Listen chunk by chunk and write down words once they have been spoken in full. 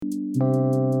Hey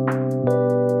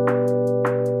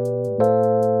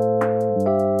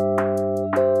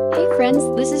friends,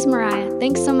 this is Mariah.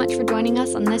 Thanks so much for joining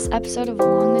us on this episode of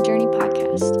Along the Journey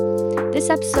podcast. This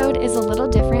episode is a little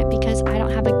different because I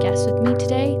don't have a guest with me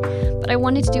today, but I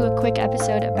wanted to do a quick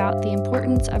episode about the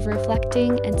importance of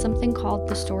reflecting and something called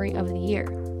the story of the year.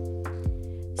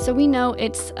 So we know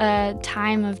it's a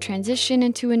time of transition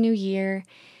into a new year,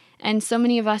 and so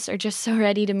many of us are just so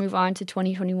ready to move on to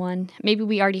 2021. Maybe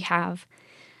we already have.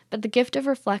 But the gift of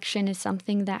reflection is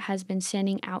something that has been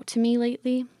standing out to me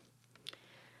lately.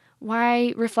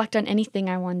 Why reflect on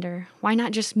anything, I wonder? Why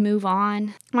not just move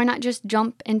on? Why not just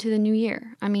jump into the new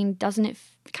year? I mean, doesn't it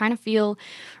kind of feel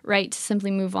right to simply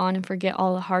move on and forget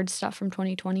all the hard stuff from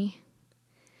 2020?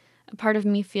 A part of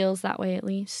me feels that way, at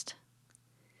least.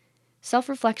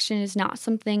 Self-reflection is not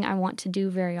something I want to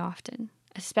do very often,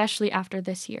 especially after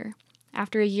this year,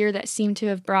 after a year that seemed to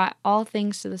have brought all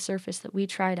things to the surface that we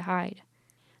try to hide.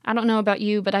 I don't know about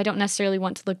you, but I don't necessarily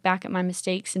want to look back at my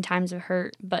mistakes in times of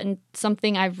hurt. But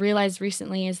something I've realized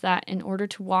recently is that in order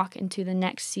to walk into the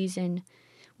next season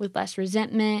with less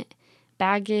resentment,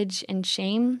 baggage, and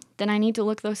shame, then I need to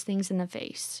look those things in the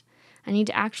face. I need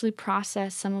to actually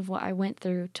process some of what I went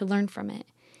through to learn from it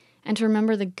and to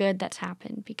remember the good that's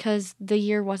happened, because the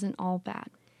year wasn't all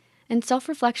bad. And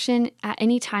self-reflection at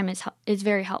any time is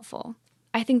very helpful.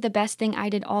 I think the best thing I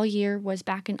did all year was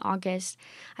back in August.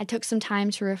 I took some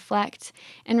time to reflect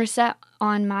and reset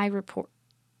on my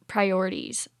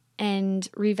priorities and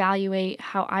reevaluate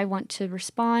how I want to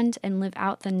respond and live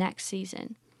out the next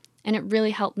season. And it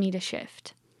really helped me to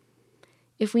shift.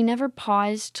 If we never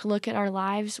pause to look at our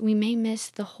lives, we may miss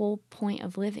the whole point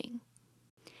of living.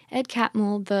 Ed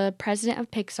Catmull, the president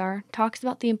of Pixar, talks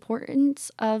about the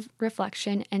importance of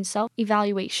reflection and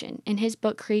self-evaluation in his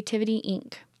book Creativity,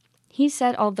 Inc. He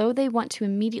said although they want to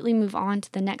immediately move on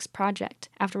to the next project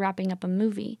after wrapping up a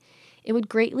movie, it would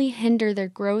greatly hinder their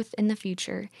growth in the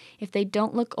future if they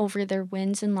don't look over their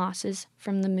wins and losses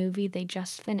from the movie they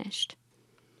just finished.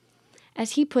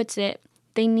 As he puts it,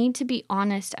 they need to be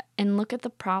honest and look at the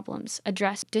problems,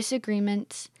 address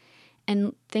disagreements,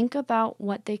 and think about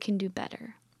what they can do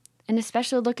better. And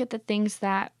especially look at the things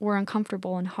that were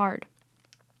uncomfortable and hard,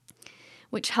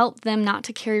 which helped them not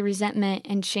to carry resentment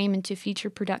and shame into future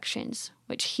productions,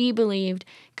 which he believed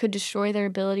could destroy their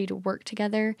ability to work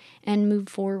together and move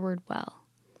forward well.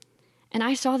 And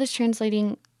I saw this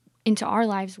translating into our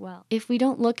lives well. If we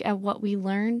don't look at what we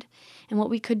learned and what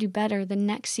we could do better, the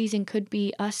next season could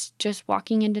be us just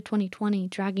walking into 2020,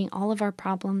 dragging all of our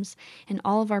problems and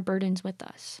all of our burdens with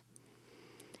us.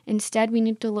 Instead, we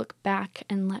need to look back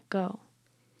and let go.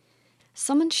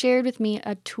 Someone shared with me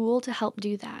a tool to help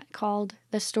do that called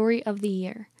the story of the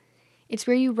year. It's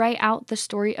where you write out the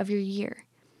story of your year.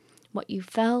 What you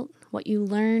felt, what you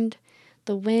learned,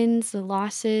 the wins, the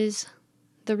losses,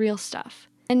 the real stuff.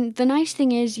 And the nice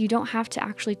thing is you don't have to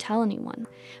actually tell anyone,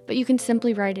 but you can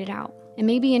simply write it out. And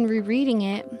maybe in rereading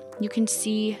it, you can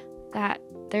see that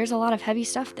there's a lot of heavy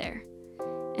stuff there.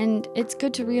 And it's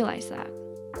good to realize that.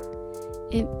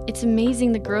 It's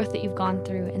amazing the growth that you've gone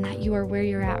through and that you are where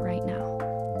you're at right now.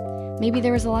 Maybe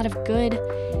there was a lot of good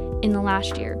in the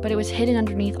last year, but it was hidden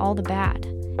underneath all the bad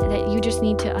that you just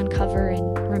need to uncover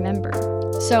and remember.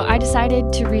 So I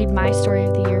decided to read my story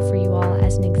of the year for you all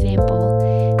as an example,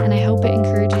 and I hope it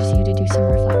encourages you to do some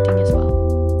reflecting as well.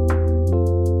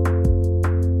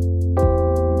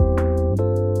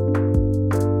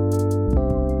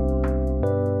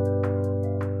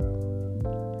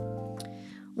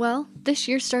 Well, this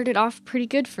year started off pretty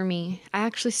good for me. I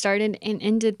actually started and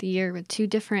ended the year with 2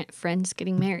 different friends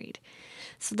getting married.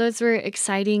 So those were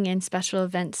exciting and special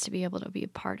events to be able to be a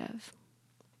part of.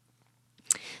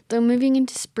 Though moving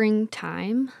into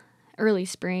springtime, early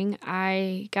spring,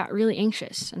 I got really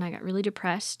anxious and I got really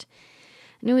depressed.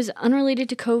 And it was unrelated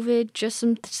to COVID, just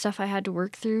some stuff I had to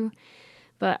work through,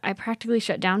 but I practically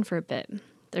shut down for a bit.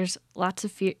 There's lots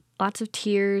of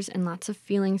tears and lots of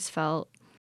feelings felt.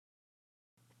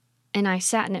 And I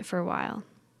sat in it for a while.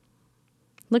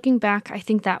 Looking back, I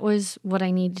think that was what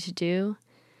I needed to do.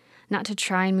 Not to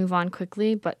try and move on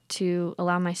quickly, but to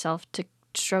allow myself to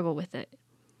struggle with it.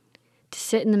 To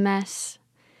sit in the mess,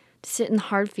 to sit in the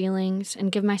hard feelings,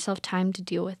 and give myself time to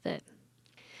deal with it.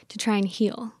 To try and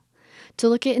heal. To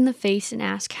look it in the face and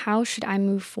ask, how should I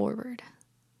move forward?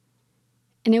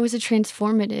 And it was a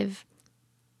transformative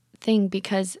thing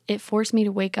because it forced me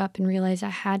to wake up and realize I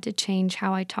had to change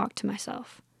how I talked to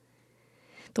myself.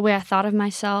 The way I thought of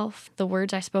myself, the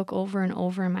words I spoke over and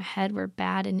over in my head were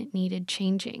bad and it needed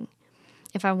changing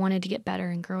if I wanted to get better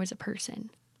and grow as a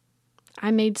person.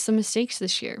 I made some mistakes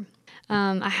this year.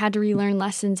 I had to relearn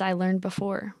lessons I learned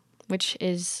before, which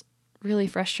is really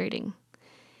frustrating.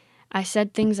 I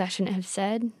said things I shouldn't have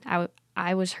said.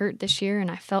 I was hurt this year,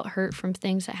 and I felt hurt from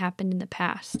things that happened in the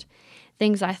past,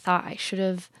 things I thought I should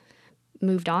have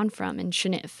moved on from and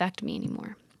shouldn't affect me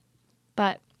anymore.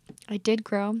 But I did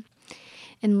grow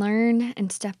and learn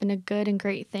and step into good and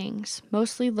great things,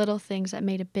 mostly little things that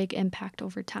made a big impact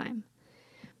over time.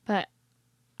 But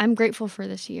I'm grateful for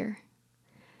this year,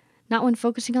 not when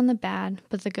focusing on the bad,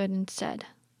 but the good instead.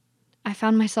 I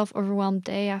found myself overwhelmed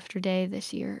day after day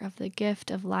this year of the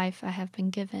gift of life I have been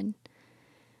given.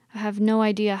 I have no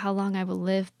idea how long I will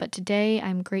live, but today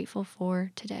I'm grateful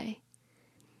for today.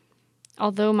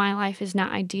 Although my life is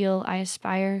not ideal,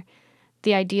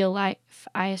 the ideal life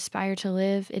I aspire to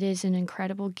live, it is an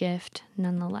incredible gift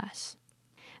nonetheless.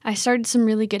 I started some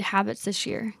really good habits this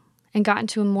year and got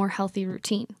into a more healthy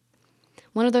routine.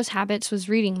 One of those habits was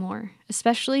reading more,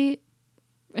 especially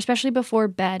before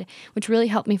bed, which really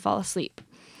helped me fall asleep.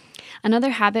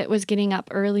 Another habit was getting up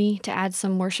early to add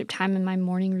some worship time in my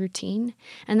morning routine,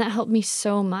 and that helped me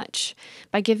so much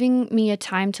by giving me a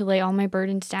time to lay all my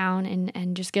burdens down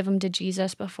and just give them to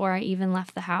Jesus before I even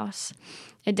left the house.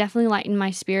 It definitely lightened my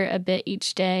spirit a bit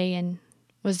each day and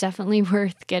was definitely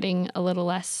worth getting a little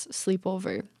less sleep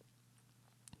over.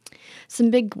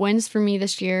 Some big wins for me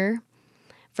this year.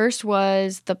 First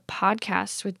was the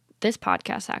podcast with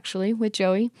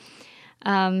Joey.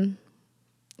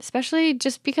 Especially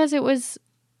just because it was,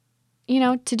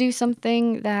 to do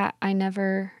something that I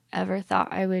never ever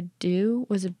thought I would do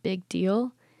was a big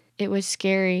deal. It was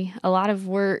scary, a lot of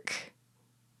work,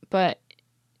 but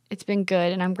it's been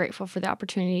good, and I'm grateful for the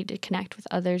opportunity to connect with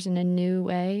others in a new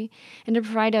way and to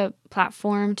provide a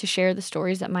platform to share the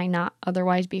stories that might not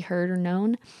otherwise be heard or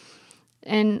known.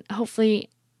 And hopefully,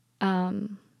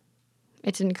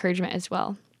 it's an encouragement as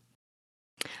well.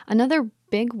 Another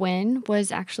big win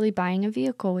was actually buying a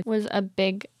vehicle, which was a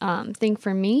big thing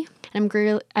for me. I'm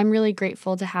really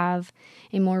grateful to have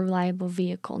a more reliable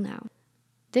vehicle now.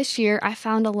 This year, I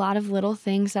found a lot of little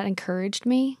things that encouraged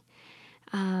me.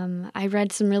 I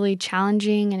read some really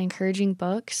challenging and encouraging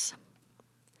books.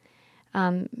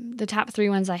 The top 3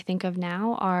 ones I think of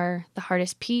now are The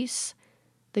Hardest Peace,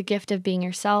 The Gift of Being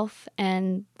Yourself,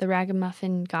 and The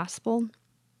Ragamuffin Gospel.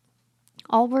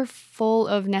 All were full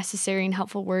of necessary and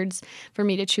helpful words for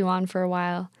me to chew on for a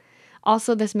while.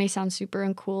 Also, this may sound super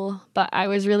uncool, but I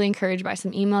was really encouraged by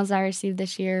some emails I received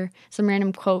this year, some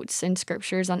random quotes and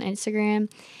scriptures on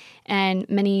Instagram, and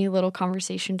many little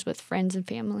conversations with friends and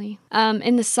family.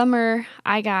 In the summer,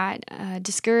 I got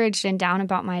discouraged and down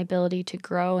about my ability to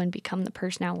grow and become the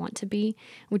person I want to be,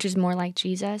 which is more like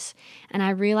Jesus, and I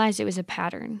realized it was a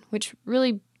pattern, which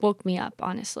really woke me up,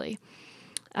 honestly.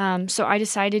 So I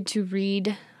decided to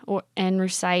read and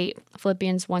recite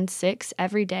Philippians 1:6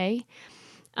 every day,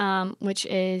 which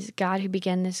is, God who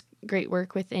began this great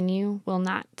work within you will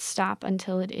not stop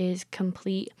until it is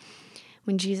complete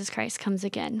when Jesus Christ comes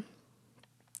again.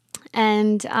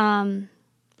 And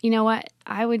you know what?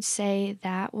 I would say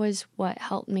that was what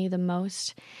helped me the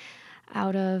most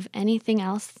out of anything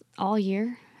else all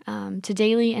year, to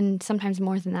daily, and sometimes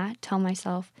more than that, tell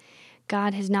myself,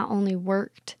 God has not only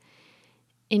worked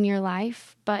in your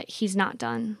life, but he's not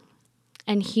done,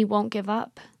 and he won't give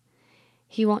up.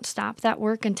 He won't stop that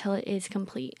work until it is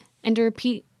complete. And to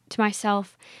repeat to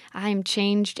myself, I am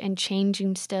changed and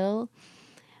changing still.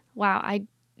 Wow, I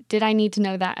need to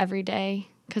know that every day,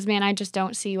 because man, I just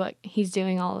don't see what he's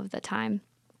doing all of the time.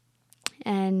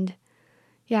 And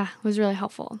yeah, it was really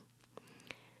helpful.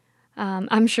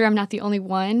 I'm sure I'm not the only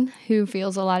one who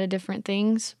feels a lot of different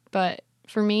things, but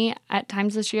for me, at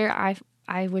times this year,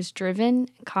 I was driven,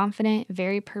 confident,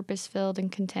 very purpose-filled, and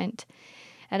content.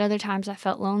 At other times, I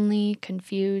felt lonely,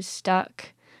 confused,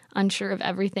 stuck, unsure of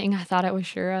everything I thought I was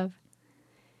sure of.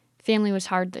 Family was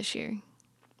hard this year.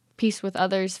 Peace with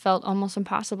others felt almost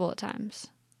impossible at times.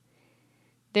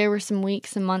 There were some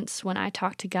weeks and months when I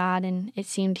talked to God and it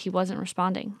seemed he wasn't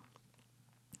responding.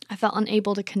 I felt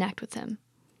unable to connect with him.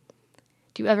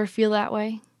 Do you ever feel that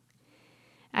way?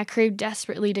 I craved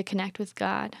desperately to connect with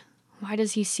God. Why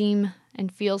does he seem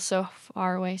and feel so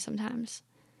far away sometimes?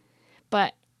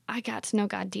 But I got to know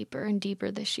God deeper and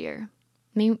deeper this year.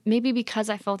 Maybe because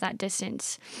I felt that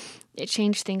distance, it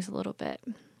changed things a little bit.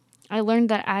 I learned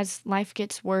that as life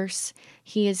gets worse,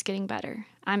 he is getting better.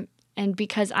 And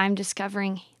because I'm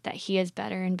discovering that he is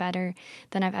better and better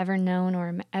than I've ever known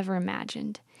or ever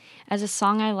imagined. As a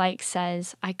song I like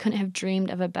says, I couldn't have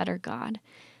dreamed of a better God.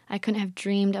 I couldn't have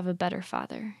dreamed of a better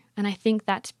Father. And I think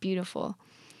that's beautiful.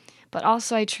 But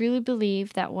also, I truly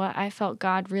believe that what I felt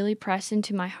God really press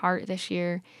into my heart this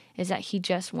year is that he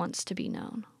just wants to be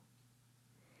known.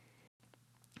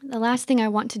 The last thing I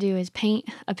want to do is paint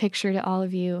a picture to all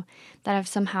of you that I've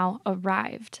somehow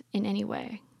arrived in any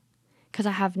way, because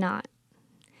I have not.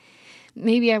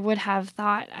 Maybe I would have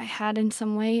thought I had in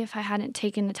some way if I hadn't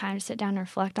taken the time to sit down and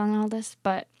reflect on all this,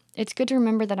 but it's good to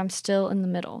remember that I'm still in the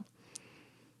middle.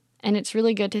 And it's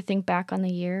really good to think back on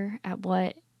the year at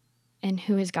what and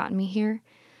who has gotten me here,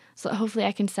 so that hopefully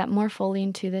I can step more fully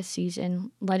into this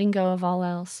season, letting go of all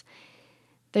else.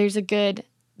 There's good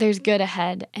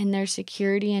ahead, and there's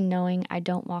security in knowing I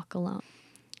don't walk alone.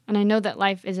 And I know that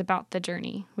life is about the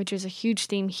journey, which is a huge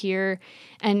theme here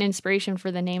and inspiration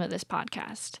for the name of this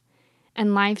podcast.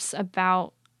 And life's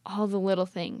about all the little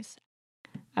things.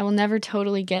 I will never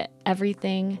totally get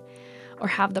everything or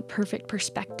have the perfect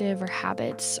perspective or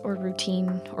habits or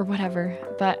routine or whatever,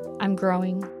 but I'm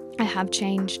growing. I have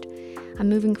changed. I'm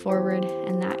moving forward,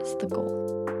 and that's the goal.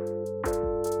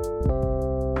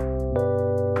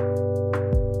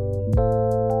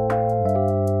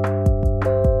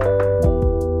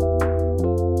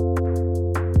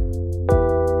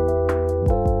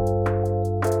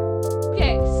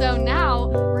 Okay, so now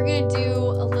we're going to do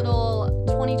a little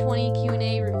 2020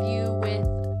 Q&A review with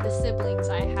the siblings.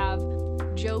 I have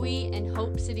Joey and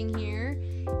Hope sitting here.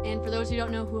 And for those who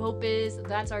don't know who Hope is,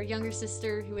 that's our younger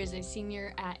sister who is a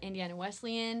senior at Indiana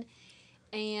Wesleyan.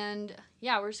 And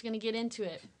yeah, we're just going to get into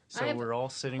it. So we're all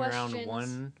sitting around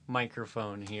one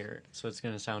microphone here, so it's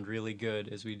going to sound really good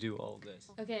as we do all of this.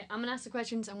 Okay, I'm going to ask the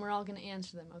questions and we're all going to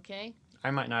answer them, okay?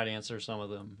 I might not answer some of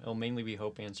them. It'll mainly be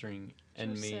Hope answering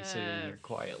and me sitting here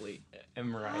quietly. And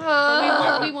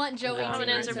Mariah. We want Joey to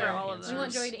answer for all of them. We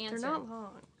want Joey to answer. They're not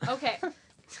long. Okay.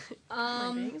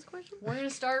 Question? We're going to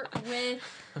start with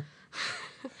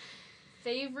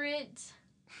favorite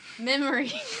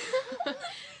memory.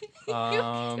 Do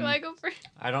I go first?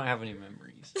 I don't have any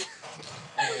memories.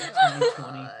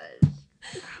 2020.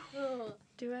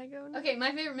 Do I go next? Okay,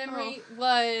 my favorite memory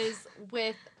was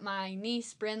with my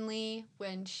niece Brinley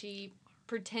when she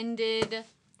pretended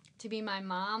to be my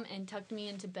mom and tucked me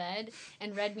into bed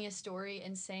and read me a story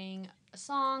and sang a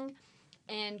song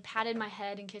and patted my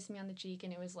head and kissed me on the cheek,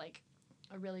 and it was like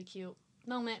a really cute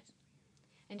moment.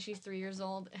 And she's 3 years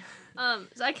old.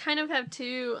 So I kind of have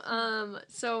two.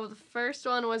 So the first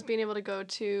one was being able to go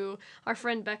to our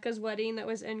friend Becca's wedding that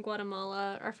was in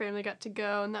Guatemala. Our family got to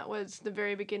go, and that was the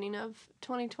very beginning of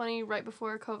 2020, right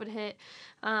before COVID hit.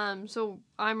 So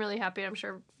I'm really happy. I'm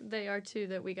sure they are too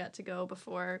that we got to go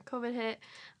before COVID hit.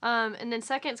 And then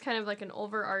second, it's kind of like an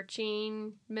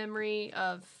overarching memory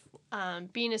of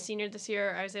being a senior this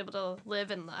year. I was able to live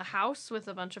in a house with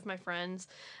a bunch of my friends.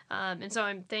 And so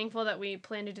I'm thankful that we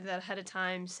planned to do that ahead of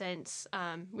time since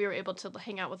we were able to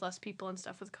hang out with less people and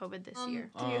stuff with COVID this year.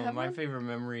 Do you have my one? favorite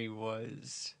memory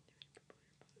was...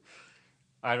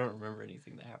 I don't remember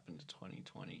anything that happened in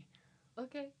 2020.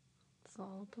 Okay. It's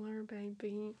all blur,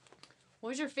 baby. What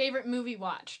was your favorite movie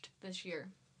watched this year?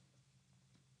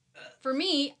 For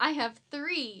me, I have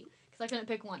 3, because I couldn't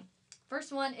pick one.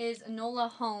 First one is Enola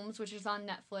Holmes, which is on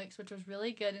Netflix, which was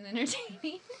really good and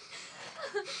entertaining.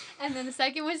 And then the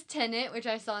second was Tenet, which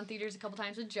I saw in theaters a couple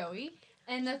times with Joey.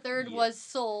 And the third was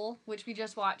Soul, which we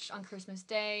just watched on Christmas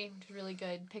Day, which is a really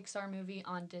good Pixar movie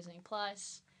on Disney+.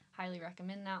 Highly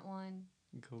recommend that one.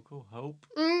 Go, Hope.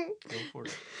 Mm. Go for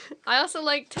it. I also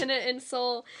like Tenet and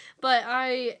Soul, but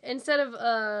I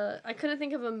couldn't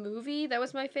think of a movie that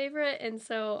was my favorite, and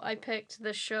so I picked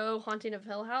the show Haunting of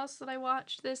Hill House that I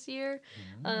watched this year.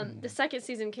 The second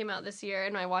season came out this year,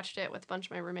 and I watched it with a bunch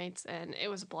of my roommates, and it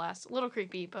was a blast. A little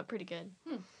creepy, but pretty good.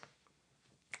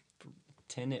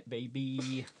 Tenet,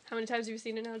 baby. How many times have you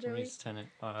seen it now, Joey? It's Tenet.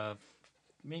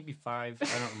 Maybe 5. I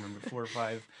don't remember. 4 or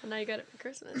 5. Well, now you got it for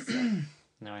Christmas. So.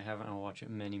 No, I haven't. I'll watch it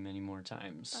many, many more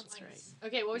times. That's right.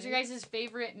 Okay, what was your guys'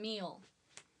 favorite meal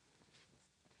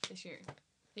this year?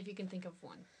 If you can think of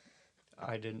one.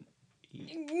 I didn't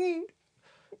eat.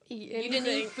 You didn't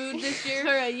eat food this year? For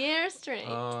a year straight.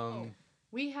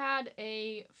 We had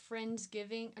a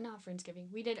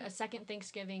we did a second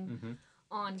Thanksgiving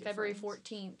on February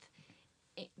 14th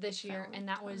this year, and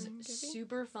that was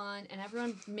super fun, and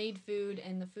everyone made food,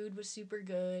 and the food was super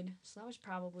good, so that was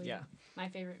probably my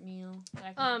favorite meal.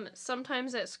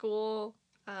 Sometimes at school,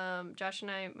 Josh and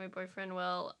I, my boyfriend,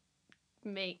 will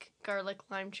make garlic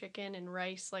lime chicken and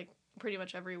rice, like, pretty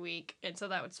much every week, and so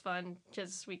that was fun,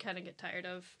 because we kind of get tired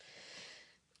of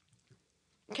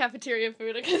cafeteria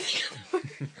food. I can't think of the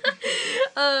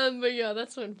word. But yeah,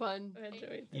 that's been fun. I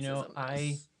enjoyed You know,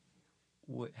 I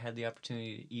had the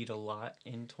opportunity to eat a lot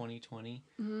in 2020.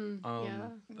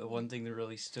 But one thing that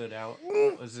really stood out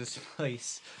was this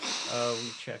place we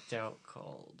checked out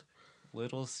called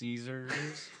Little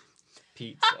Caesars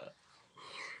Pizza.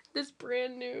 This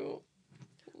brand new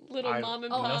little mom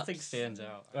and pops. Nothing stands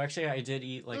out. Actually, I did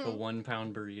eat like a 1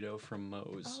 pound burrito from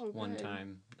Moe's one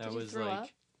time. That was like up?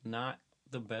 not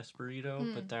the best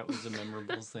burrito, but that was a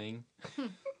memorable thing.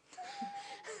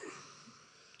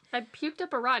 I puked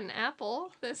up a rotten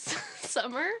apple this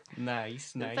summer.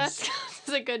 Nice. That's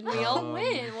a good meal.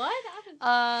 When? What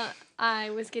happened? I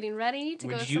was getting ready to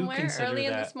go Would you somewhere consider early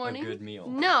in that this morning. a good meal?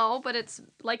 No, but it's,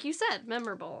 like you said,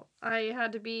 memorable. I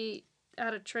had to be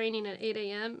out of training at 8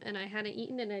 a.m. and I hadn't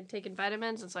eaten and I'd taken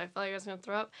vitamins, and so I felt like I was going to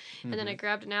throw up. And then I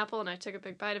grabbed an apple and I took a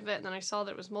big bite of it, and then I saw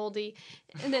that it was moldy,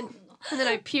 and then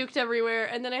I puked everywhere,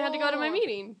 and then I had to go to my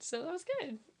meeting. So that was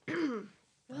good.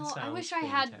 Well, I wish I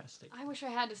had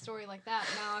a story like that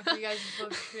now after you guys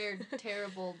both shared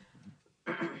terrible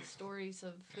stories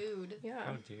of food. Yeah.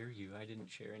 How dare you? I didn't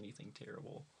share anything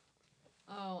terrible.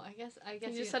 Oh, I guess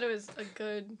you just said it was a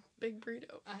good big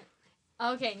burrito.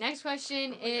 Okay, next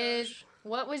question is,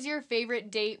 what was your favorite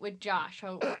date with Josh?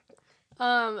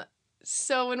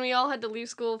 So when we all had to leave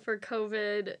school for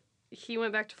COVID, he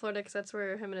went back to Florida because that's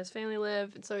where him and his family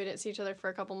live, and so we didn't see each other for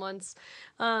a couple months.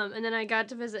 And then I got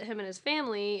to visit him and his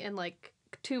family in like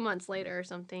 2 months later or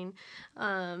something.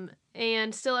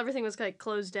 And still everything was like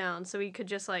closed down, so we could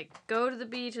just like go to the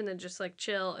beach and then just like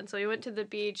chill. And so we went to the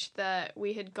beach that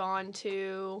we had gone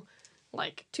to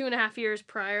like 2.5 years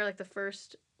prior, like the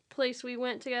first place we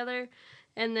went together.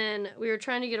 And then we were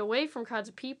trying to get away from crowds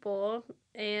of people,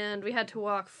 and we had to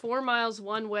walk 4 miles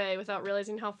one way without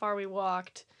realizing how far we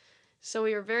walked. So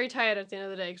we were very tired at the end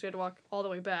of the day because we had to walk all the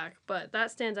way back. But that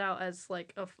stands out as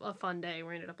like a fun day.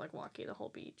 We ended up like walking the whole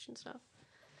beach and stuff.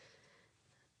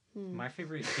 My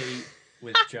favorite date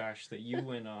with Josh that you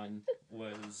went on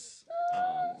was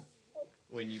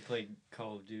when you played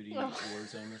Call of Duty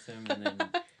Warzone with him, and then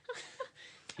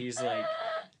he's like,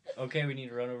 okay, we need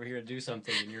to run over here and do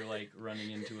something, and you're like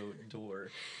running into a door.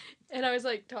 And I was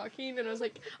like talking, and I was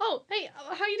like, oh, hey,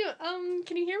 how you doing?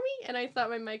 Can you hear me? And I thought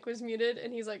my mic was muted,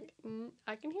 and he's like,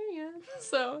 I can hear you.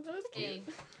 So that was cute. Okay.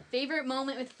 Favorite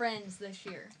moment with friends this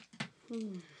year?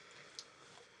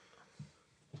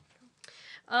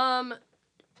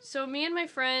 So me and my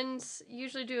friends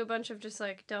usually do a bunch of just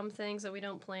like dumb things that we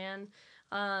don't plan.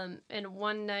 And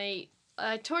one night,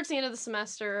 towards the end of the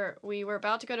semester, we were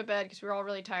about to go to bed because we were all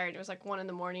really tired. It was like 1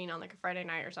 a.m. on like a Friday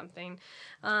night or something.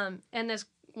 And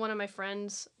one of my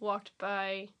friends walked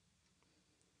by.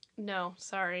 No,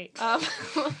 sorry.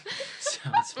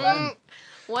 Sounds fun.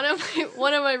 One of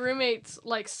my roommates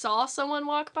like saw someone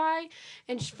walk by,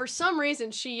 and for some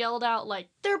reason she yelled out like,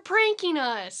 "They're pranking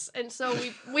us!" And so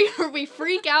we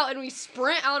freak out and we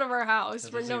sprint out of our house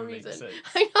for no reason.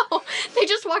 I know, they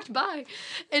just walked by,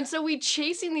 and so we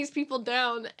chasing these people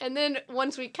down. And then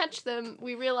once we catch them,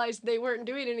 we realized they weren't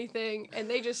doing anything, and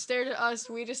they just stared at us.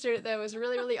 We just stared at them. It was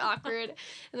really, really awkward.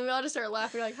 And then we all just started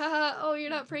laughing, like, haha, oh, you're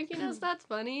not pranking us? That's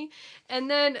funny. And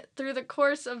then through the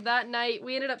course of that night,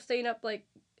 we ended up staying up like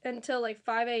until like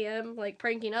 5 a.m. like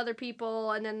pranking other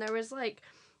people. And then there was like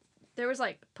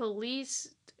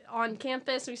police on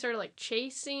campus. We started like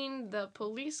chasing the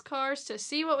police cars to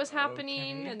see what was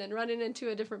happening, and then running into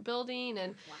a different building.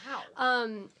 And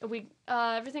we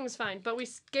everything was fine, but we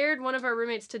scared one of our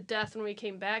roommates to death when we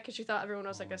came back because she thought everyone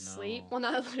was like asleep. Well,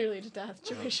 not literally to death.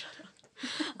 Joey, shut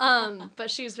up.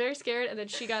 But she was very scared, and then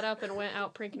she got up and went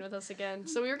out pranking with us again.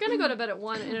 So we were gonna go to bed at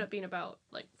 1. It ended up being about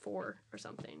like 4 or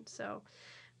something. So,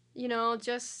 you know,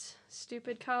 just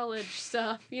stupid college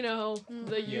stuff. You know,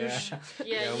 the usual.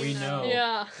 Yeah, we know.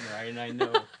 Yeah. Right, I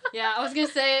know. Yeah, I was gonna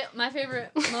say my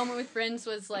favorite moment with friends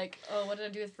was like, oh, what did I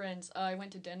do with friends? I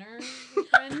went to dinner with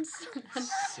friends.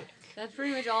 That's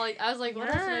pretty much all. I was like, what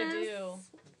else did I do?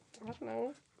 I don't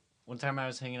know. One time I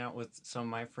was hanging out with some of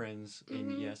my friends,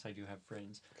 and yes, I do have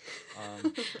friends.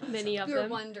 Many of We were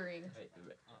them. wondering.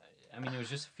 I mean, it was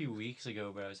just a few weeks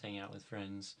ago, but I was hanging out with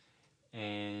friends,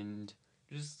 and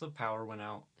just the power went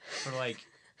out for like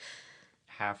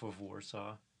half of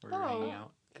Warsaw. We were hanging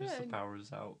out. Just the good. power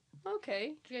was out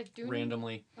Okay. Did you guys do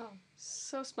randomly.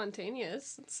 So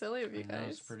spontaneous. It's silly of you That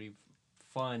was guys. pretty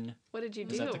fun. What did you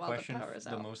do Is that the while question? the power was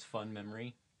The out? most fun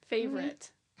memory?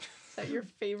 Favorite. Is that your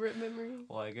favorite memory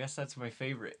Well, I guess that's my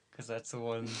favorite, because that's the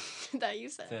one that you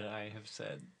said? that I have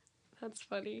said. That's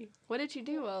funny. What did you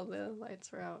do while the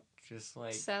lights were out? Just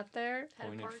like Sat there?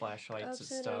 pointed flashlights at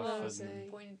Upside stuff. down.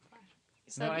 And... Pointed flash.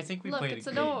 Said, No, I think we look, played it's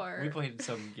a a game. door. We played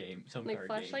some game, some Like card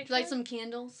flashlight? game. Did you like some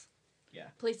candles? Yeah.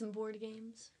 Play some board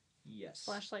games. Yes.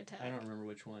 Flashlight tag. I don't remember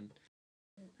which one.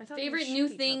 I thought Favorite you new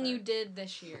shoot each thing other. you did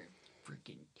this year?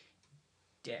 Freaking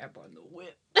dab on the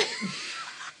whip.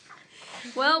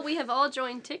 Well, we have all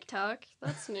joined TikTok.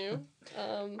 That's new.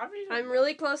 I'm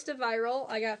really close to viral.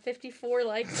 I got 54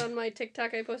 likes on my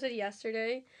TikTok I posted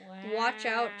yesterday. Wow. Watch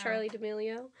out, Charlie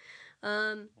D'Amelio.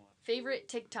 Favorite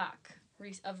TikTok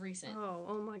of recent?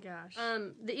 Oh my gosh.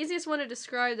 The easiest one to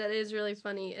describe that is really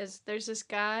funny is there's this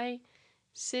guy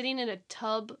sitting in a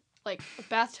tub, like a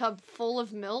bathtub full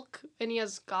of milk, and he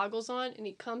has goggles on, and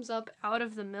he comes up out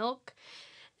of the milk,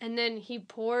 and then he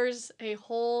pours a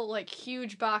whole, like,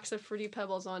 huge box of Fruity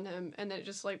Pebbles on him, and then it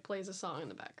just, like, plays a song in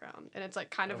the background, and it's, like,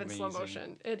 kind of in slow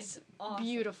motion. It's awesome.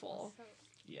 Beautiful.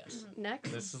 Yes.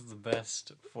 Next. This is the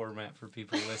best format for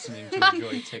people listening to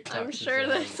enjoy TikToks. I'm sure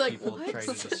that it's like, people what? try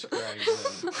to describe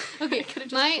them. Okay,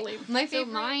 my my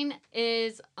favorite mine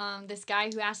is this guy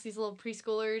who asks these little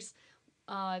preschoolers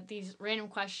these random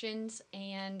questions,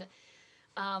 and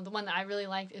the one that I really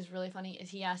liked is really funny. Is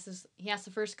he asks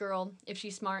the first girl if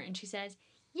she's smart, and she says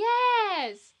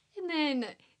yes, and then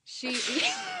she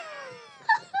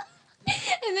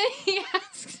and then he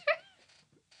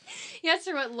asks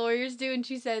her what lawyers do, and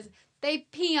she says they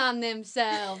pee on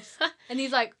themselves. And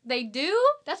he's like, they do?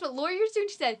 That's what lawyers do? And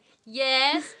she said,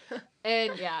 yes.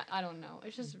 And yeah, I don't know.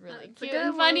 It's just really cute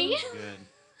and funny. Good.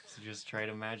 So just try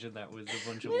to imagine that with a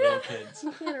bunch of little kids.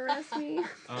 You can't arrest me.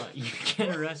 You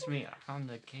can arrest me on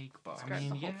the cake bar. Scratch I mean,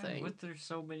 the whole yeah, thing. but there's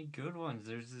so many good ones.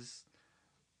 There's this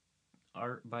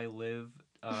art by Liv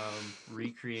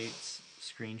recreates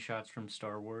screenshots from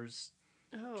Star Wars.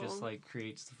 Oh. Just like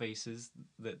creates the faces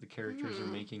that the characters are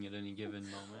making at any given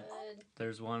moment.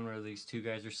 There's one where these two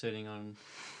guys are sitting on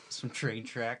some train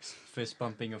tracks, fist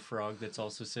bumping a frog that's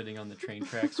also sitting on the train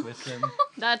tracks with them.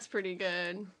 That's pretty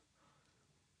good.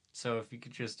 So if you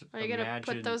could just Are you imagine,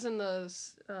 gonna put those in the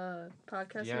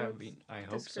podcast yeah, notes? I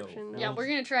hope so. Description Yeah, we're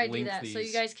gonna try to do link that so you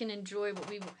these. guys can enjoy what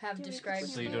we have Dude, described.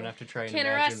 So you don't have to try and Can't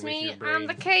imagine arrest with me. your brain. I'm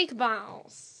the cake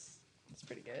boss. That's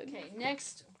pretty good. Okay,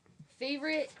 next,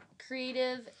 favorite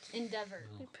creative endeavor.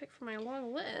 I pick from my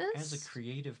long list. As a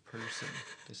creative person,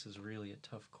 this is really a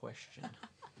tough question.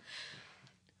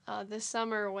 This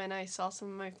summer, when I saw some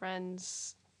of my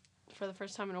friends for the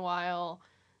first time in a while,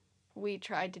 we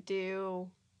tried to do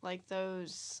like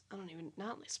those,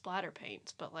 not like splatter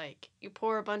paints, but like you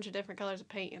pour a bunch of different colors of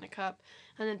paint in a cup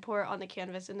and then pour it on the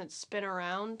canvas and then spin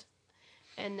around.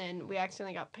 And then we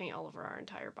accidentally got paint all over our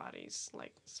entire bodies,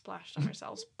 like splashed on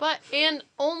ourselves. And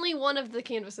only one of the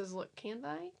canvases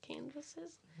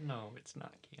canvases? No, it's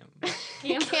not Canva.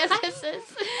 Canvases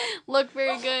look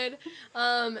very good.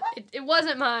 It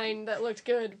wasn't mine that looked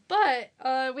good, but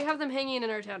we have them hanging in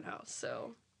our townhouse,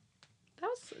 so that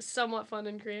was somewhat fun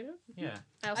and creative. Yeah.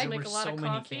 I also make a lot of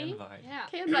coffee. Many Canvi. Yeah.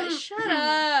 Canva, shut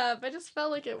up! I just felt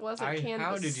like it wasn't How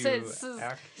canvas. did you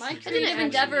act? My did you creative actually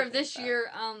endeavor think of this that.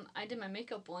 year, I did my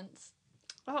makeup once.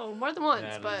 Oh, more than once,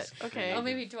 That but is okay. creative. Oh,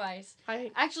 maybe twice.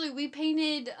 I Actually, we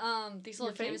painted these Your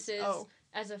little face? canvases Oh.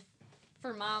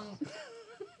 for Mom.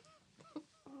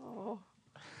 Oh,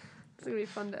 it's gonna be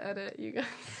fun to edit, you guys.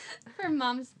 For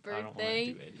Mom's I don't want to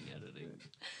birthday. do any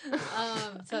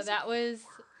editing. So that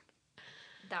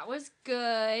was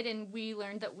good, and we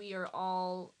learned that we are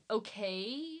all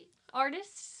okay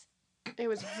artists. It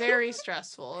was very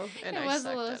stressful, and It I was a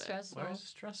sucked little at it. stressful. Why is it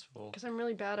stressful? Because I'm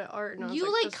really bad at art, and I was You,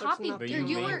 like, like, this looks copied- nothing. But Dude,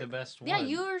 you you made were- the best one. Yeah,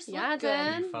 yours Yeah, looked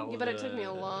then. good. You followed but it took me a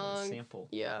the long. sample.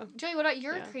 Yeah. Joey, what about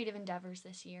your Yeah. creative endeavors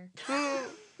this year?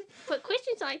 Put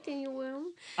questions like in your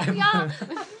room. Yeah.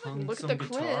 Hung Look at some the quiz.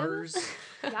 guitars.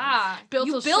 Yeah. Built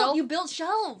you a shelf. You built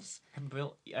shelves.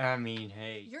 I mean,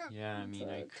 hey. You're- Yeah, I mean,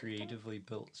 I That's creatively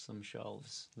built some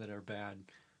shelves that are bad.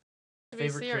 To be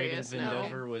Favorite serious, creative no.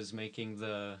 endeavor was making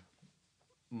the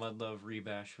Mud Love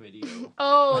Rebash video.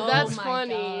 Oh, that's my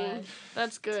funny. God.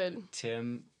 That's good.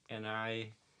 Tim and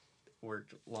I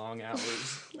worked long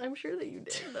hours I'm sure that you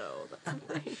did, though. That's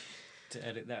fine. to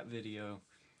edit that video,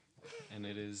 and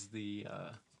it is the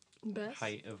Best.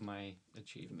 height of my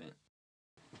achievement.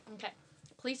 Okay.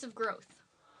 Place of growth.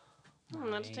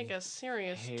 Let's take a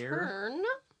serious hair. turn.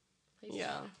 Place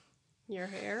Yeah. Your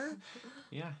hair?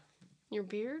 Yeah, Your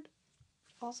beard?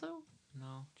 Also?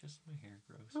 no, just my hair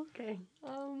grows. Okay.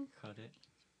 Cut it.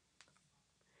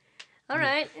 All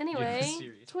right. Anyway,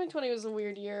 serious. 2020 was a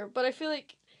weird year, but I feel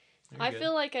like You're I good.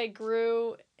 feel like I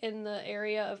grew in the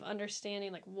area of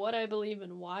understanding like what I believe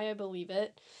and why I believe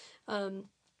it, and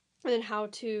then how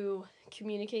to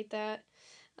communicate that,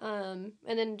 and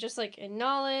then just like in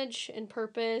knowledge and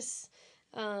purpose,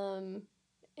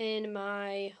 in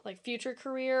my like future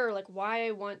career or like why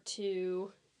I want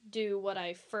to do what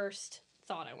I first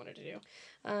thought I wanted to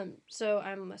do. So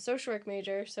I'm a social work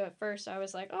major, so at first I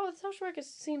was like, oh, social work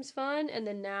seems fun, and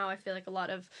then now I feel like a lot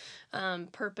of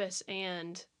purpose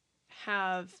and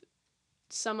have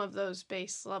some of those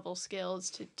base level skills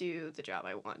to do the job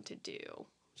I want to do.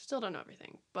 Still don't know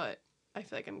everything, but I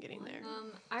feel like I'm getting there.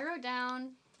 I wrote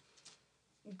down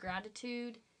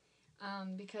gratitude,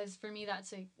 because for me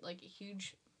that's a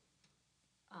huge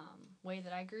way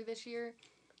that I grew this year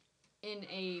in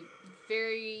a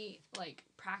very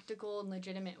practical and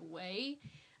legitimate way.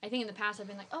 I think in the past I've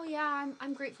been like, oh yeah,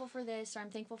 I'm grateful for this, or I'm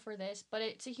thankful for this, but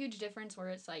it's a huge difference where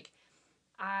it's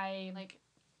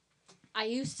I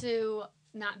used to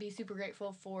not be super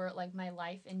grateful for my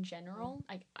life in general.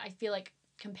 I feel like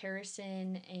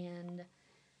comparison and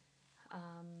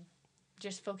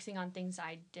just focusing on things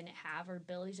I didn't have, or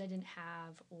abilities I didn't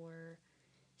have, or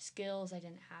skills I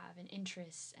didn't have, and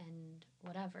interests and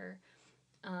whatever.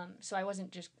 So I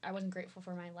wasn't grateful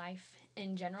for my life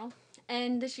in general.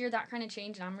 And this year that kind of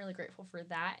changed, and I'm really grateful for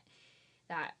that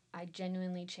I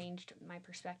genuinely changed my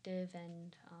perspective,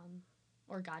 and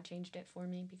or God changed it for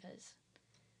me, because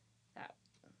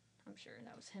I'm sure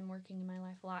that was him working in my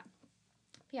life a lot.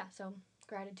 But yeah, so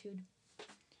gratitude.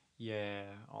 Yeah,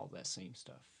 all that same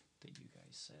stuff that you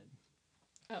guys said.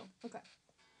 Oh, okay.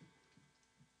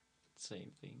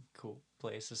 Same thing. Cool.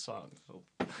 Play us a song. Oh.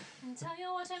 I'll tell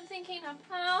you what I'm thinking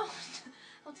about.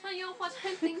 I'll tell you what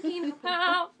I'm thinking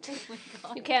about. Oh my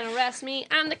god. You can't arrest me.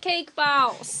 I'm the cake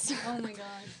boss. Oh my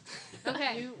god.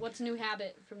 Okay. What's a new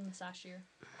habit from this last year?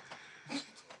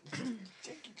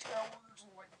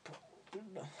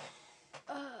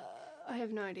 I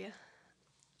have no idea.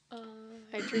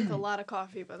 I drink a lot of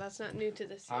coffee, but that's not new to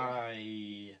this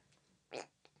year.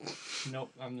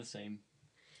 Nope, I'm the same.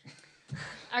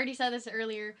 I already said this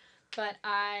earlier, but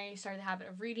I started the habit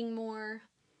of reading more.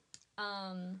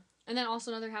 And then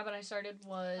also another habit I started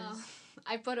was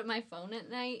I put up my phone at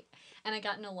night, and I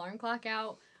got an alarm clock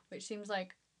out, which seems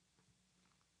like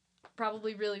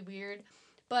probably really weird.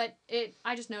 But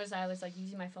I just noticed I was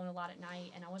using my phone a lot at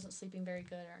night, and I wasn't sleeping very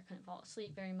good, or I couldn't fall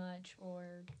asleep very much,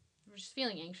 or just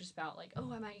feeling anxious about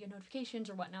I might get notifications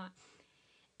or whatnot.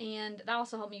 And that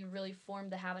also helped me really form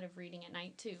the habit of reading at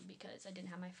night too, because I didn't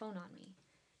have my phone on me.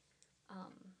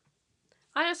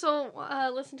 I also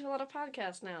listen to a lot of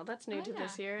podcasts now. That's new to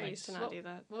this year. Nice. I used to not do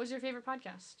that. What was your favorite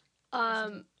podcast?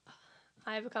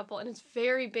 I have a couple, and it's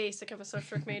very basic of a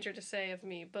social work major to say of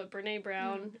me, but Brene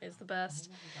Brown is the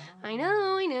best. I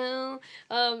know.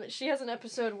 She has an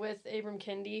episode with Abram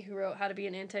Kendi, who wrote How to Be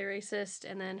an Anti-Racist,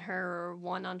 and then her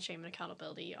one on shame and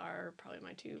accountability are probably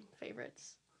my two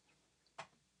favorites.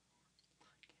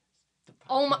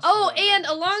 And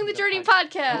Along the Journey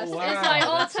podcast is my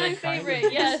all-time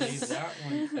favorite. Yes, that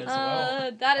one as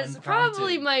well. That is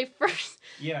probably my first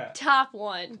top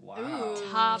one. Wow.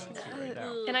 Top one.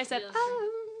 And I said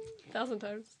 1,000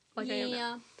 times. I am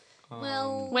now.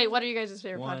 Well, wait, what are you guys'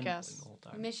 favorite podcasts?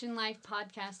 Mission Life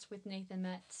podcast with Nathan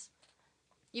Metz.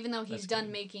 Even though he's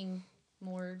done making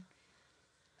more,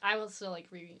 I will still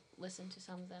re-listen to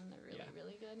some of them. They're really,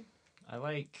 really good. I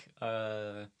like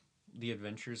The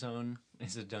Adventure Zone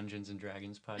is a Dungeons and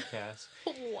Dragons podcast.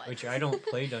 What? Which I don't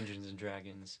play Dungeons and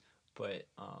Dragons, but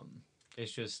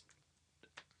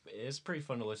it's pretty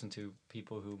fun to listen to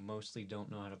people who mostly don't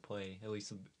know how to play, at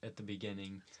least at the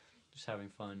beginning, just having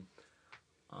fun.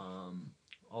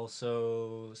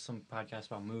 Also some podcasts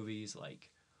about movies, like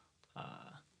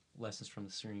Lessons from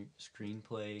the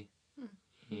Screenplay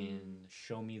and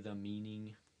Show Me the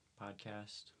Meaning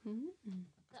podcast.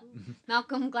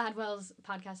 Malcolm Gladwell's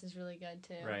podcast is really good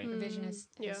too. Right. Revisionist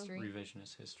history.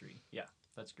 Revisionist history. Yeah,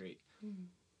 that's great.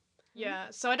 Yeah,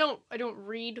 so I don't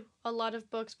read a lot of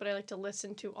books, but I like to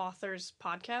listen to authors'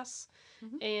 podcasts.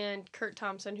 And Kurt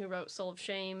Thompson, who wrote Soul of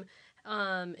Shame,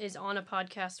 is on a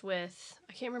podcast with,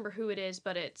 I can't remember who it is,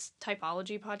 but it's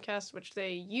Typology Podcast, which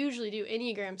they usually do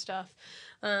Enneagram stuff.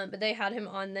 But they had him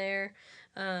on there.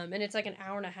 And it's an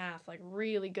hour and a half,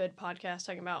 really good podcast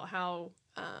talking about how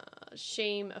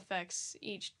shame affects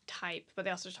each type, but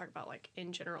they also talk about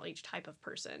in general each type of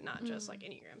person, not just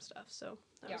Enneagram stuff. So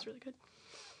that was really good.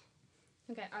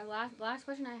 Okay, our last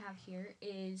question I have here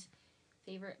is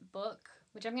favorite book,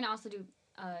 which I'm gonna also do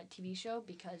a TV show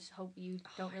because hope you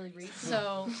don't really read.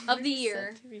 So of the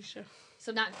year, TV show.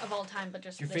 So not of all time, but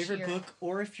just your this favorite year. book,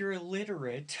 or if you're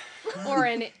illiterate, or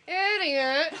an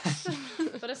idiot.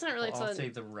 But it's not really. Well, I'll say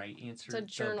the right answer. It's a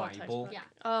journal the Bible. Yeah.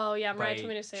 Oh yeah, Mariah told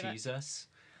me to say Jesus.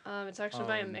 It's actually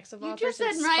by a mix of you authors. just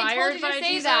said Mariah told you to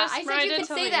say that. I said you could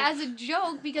say that as a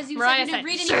joke because you said you didn't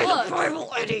read any books.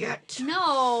 Bible, idiot.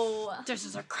 No. This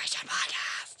is a Christian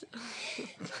podcast.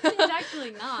 It's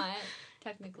actually not,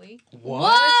 technically.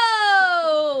 What?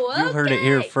 Whoa! You heard it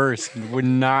here first. We're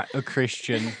not a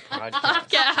Christian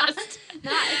podcast.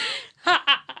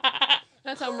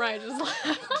 That's how Mariah just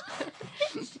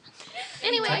laughed.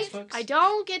 Anyway, Textbooks? I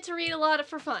don't get to read a lot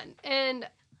for fun, and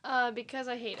because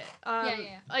I hate it.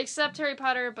 I accept Harry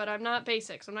Potter, but I'm not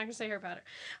basic, so I'm not gonna say Harry Potter.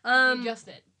 You just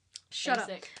did. Shut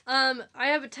Basic. up. I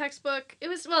have a textbook.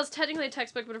 It's technically a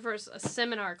textbook, but for a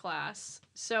seminar class.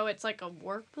 So it's like a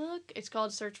workbook. It's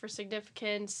called Search for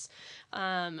Significance.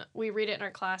 We read it in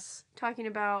our class, talking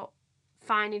about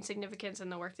finding significance in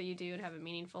the work that you do and have a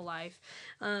meaningful life.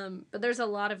 But there's a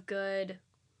lot of good,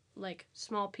 like,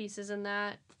 small pieces in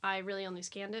that. I really only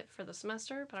scanned it for the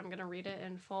semester, but I'm going to read it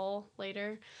in full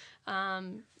later.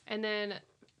 And then,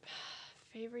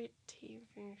 favorite TV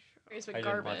show? I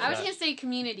didn't watch I was that. gonna say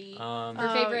Community. Um,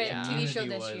 Our favorite yeah. TV show Community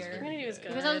this was year. very Community was good.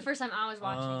 Because that was the first time I was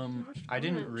watching. I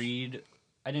didn't read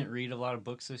a lot of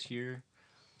books this year.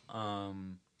 But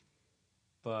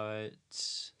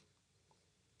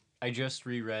I just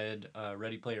reread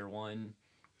Ready Player One.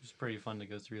 It was pretty fun to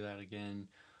go through that again.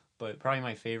 But probably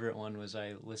my favorite one was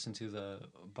I listened to the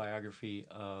biography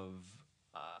of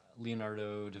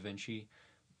Leonardo da Vinci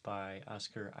by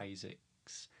Oscar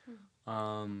Isaacs.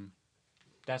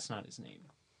 That's not his name.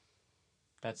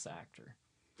 That's the actor.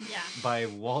 Yeah. By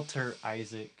Walter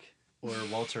Isaac or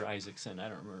Walter Isaacson. I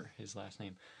don't remember his last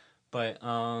name. But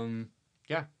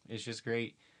yeah, it's just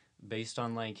great. Based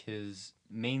on like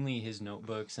mainly his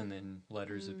notebooks and then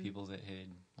letters of people that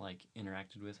had like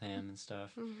interacted with him and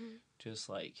stuff. Just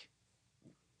like,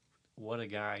 what a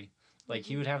guy. Like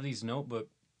he would have these notebook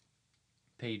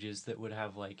pages that would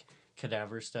have like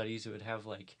cadaver studies. It would have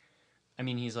like, I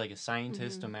mean, he's like a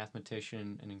scientist, a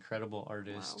mathematician, an incredible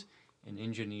artist, an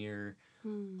engineer.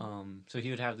 So he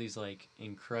would have these like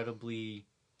incredibly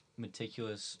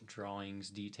meticulous drawings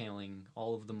detailing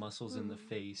all of the muscles in the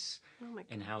face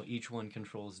and how each one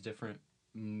controls different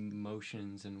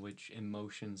motions and which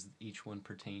emotions each one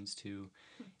pertains to.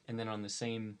 And then on the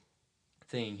same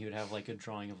thing, he would have like a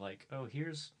drawing of like, oh,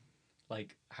 here's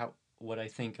like what I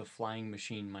think a flying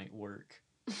machine might work.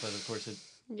 But of course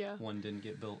one didn't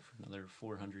get built for another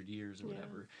 400 years or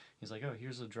whatever. He's like, oh,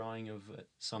 here's a drawing of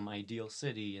some ideal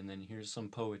city, and then here's some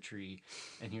poetry,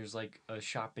 and here's like a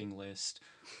shopping list,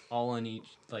 all on each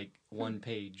like one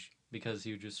page, because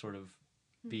he would just sort of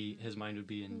his mind would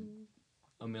be in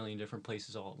a million different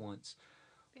places all at once.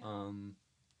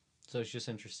 So it's just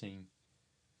interesting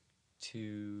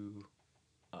to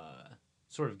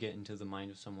sort of get into the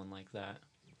mind of someone like that.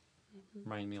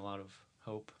 Reminded me a lot of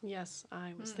Hope. Yes,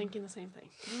 I was thinking the same thing.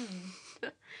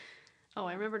 Oh,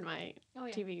 I remembered my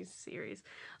TV series.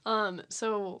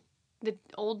 So the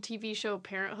old TV show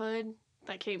Parenthood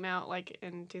that came out like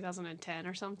in 2010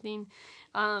 or something.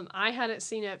 I hadn't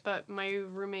seen it, but my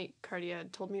roommate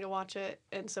Cardia told me to watch it,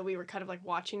 and so we were kind of like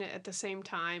watching it at the same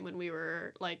time when we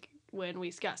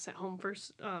got sent home for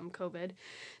COVID.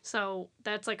 So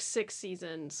that's like 6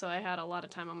 seasons, so I had a lot of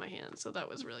time on my hands, so that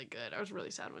was really good. I was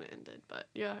really sad when it ended, but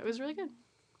yeah, it was really good.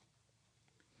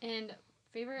 And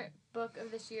favorite book of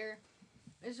this year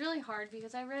is really hard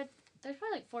because there's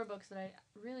probably like 4 books that I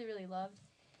really, really loved.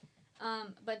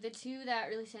 But the 2 that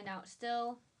really stand out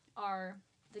still are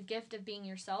The Gift of Being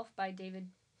Yourself by David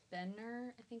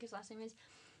Benner, I think his last name is.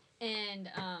 And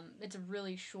it's a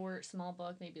really short, small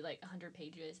book, maybe like 100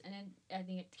 pages. And I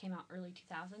think it came out early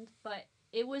 2000s. But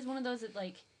it was one of those that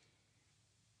like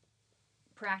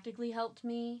practically helped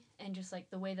me, and just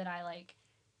like the way that I like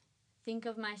think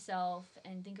of myself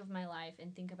and think of my life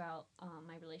and think about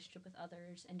my relationship with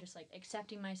others, and just like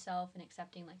accepting myself and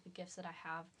accepting like the gifts that I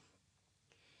have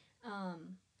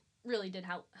really did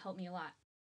help me a lot.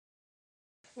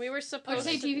 We were supposed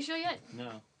to say TV show yet?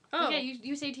 No. Oh. Okay,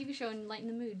 you say TV show and lighten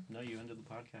the mood. No, you ended the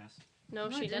podcast. No,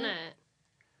 she didn't.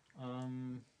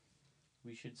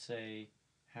 We should say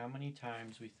how many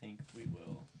times we think we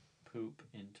will poop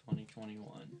in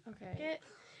 2021. Okay.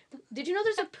 Did you know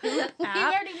there's a poop We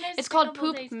app? already missed It's a called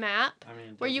couple Poop days. Map, I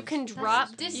mean, where you can doesn't drop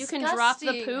surprise me. you can drop the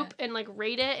Disgusting. poop and like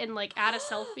rate it and like add a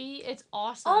selfie. It's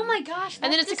awesome. Oh my gosh!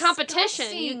 And then it's that's a competition.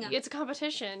 disgusting. It's a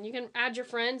competition. You can add your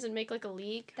friends and make like a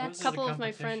league. That's A couple of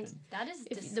my friends. That is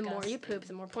If disgusting. the more you poop,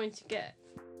 the more points you get.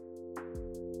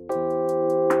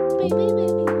 Hey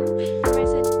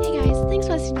guys, thanks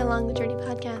for listening to Along the Journey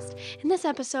podcast. In this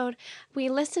episode, we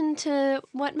listened to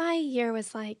what my year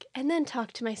was like and then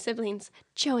talked to my siblings,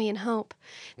 Joey and Hope.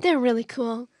 They're really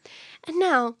cool. And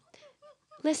now,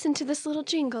 listen to this little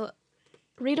jingle.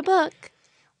 Read a book.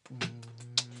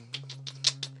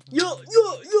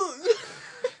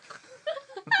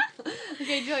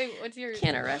 Okay, Joey, what's your...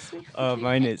 Can't arrest me.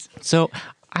 Mine is. So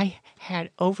I had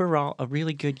overall a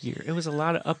really good year. It was a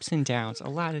lot of ups and downs, a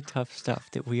lot of tough stuff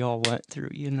that we all went through,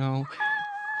 you know.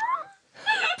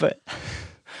 But,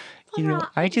 you know,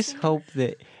 I just hope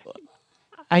that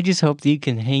you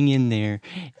can hang in there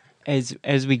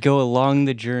as we go along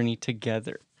the journey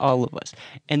together, all of us,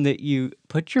 and that you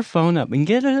put your phone up and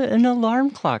get an alarm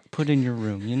clock put in your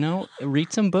room.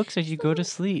 Read some books as you go to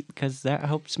sleep, because that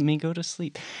helps me go to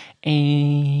sleep.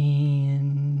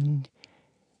 And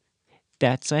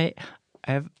that's it.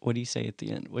 What do you say at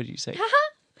the end? What do you say?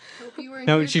 Hope you were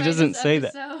No, she doesn't say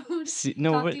that.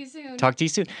 No, Talk but to you soon. Talk to you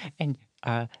soon. And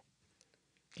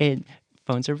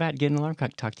phones are bad. Get an alarm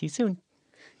clock. Talk to you soon.